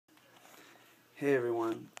Hey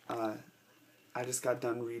everyone, I just got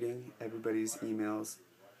done reading everybody's emails,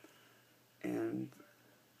 and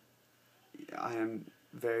I am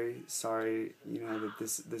very sorry,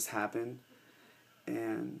 that this happened,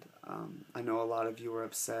 and I know a lot of you were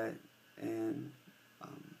upset, and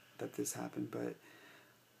that this happened, but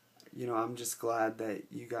I'm just glad that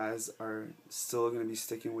you guys are still going to be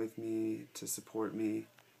sticking with me to support me.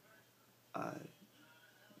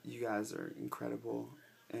 You guys are incredible,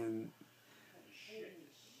 and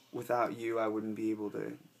without you, I wouldn't be able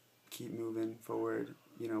to keep moving forward,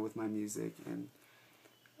 with my music, and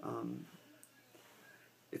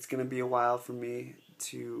it's gonna be a while for me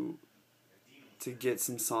to get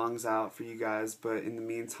some songs out for you guys, but in the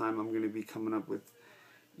meantime, I'm gonna be coming up with,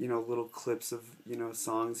 little clips of,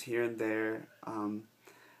 songs here and there. I'm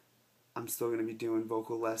still gonna be doing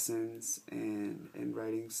vocal lessons and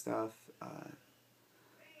writing stuff,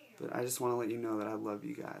 but I just want to let you know that I love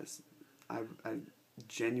you guys. I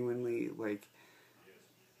genuinely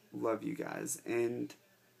love you guys, and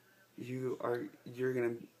you're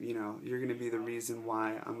gonna be the reason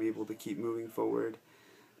why I'm able to keep moving forward,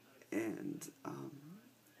 and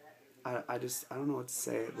I don't know what to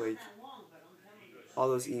say, all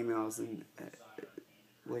those emails, and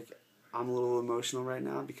I'm a little emotional right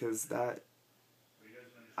now because that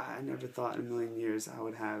I never thought in a million years I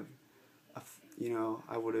would have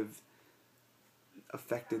I would have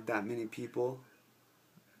affected that many people.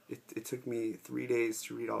 It took me 3 days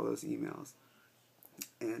to read all those emails,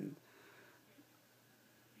 and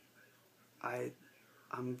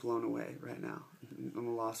I'm blown away right now. I'm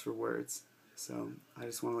a loss for words. So I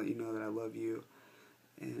just want to let you know that I love you,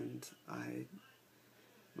 and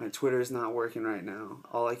my Twitter is not working right now.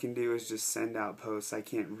 All I can do is just send out posts. I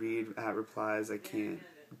can't read at replies. I can't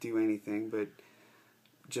do anything but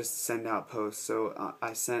just send out posts. So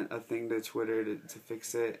I sent a thing to Twitter to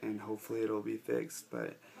fix it, and hopefully it'll be fixed.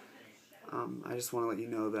 But I just want to let you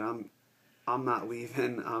know that I'm not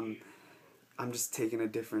leaving. I'm just taking a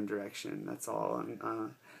different direction. That's all.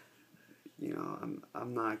 I'm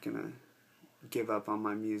not gonna give up on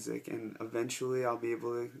my music, and eventually I'll be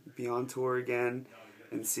able to be on tour again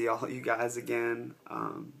and see all you guys again.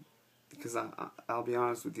 Because I'll be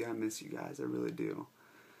honest with you, I miss you guys. I really do.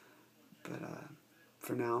 But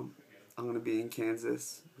for now, I'm gonna be in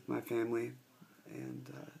Kansas with my family, and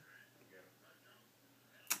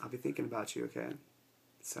I'll be thinking about you. Okay,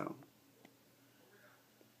 so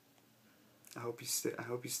I hope you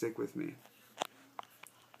stick with me.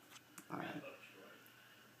 All right.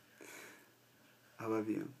 I love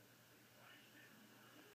you.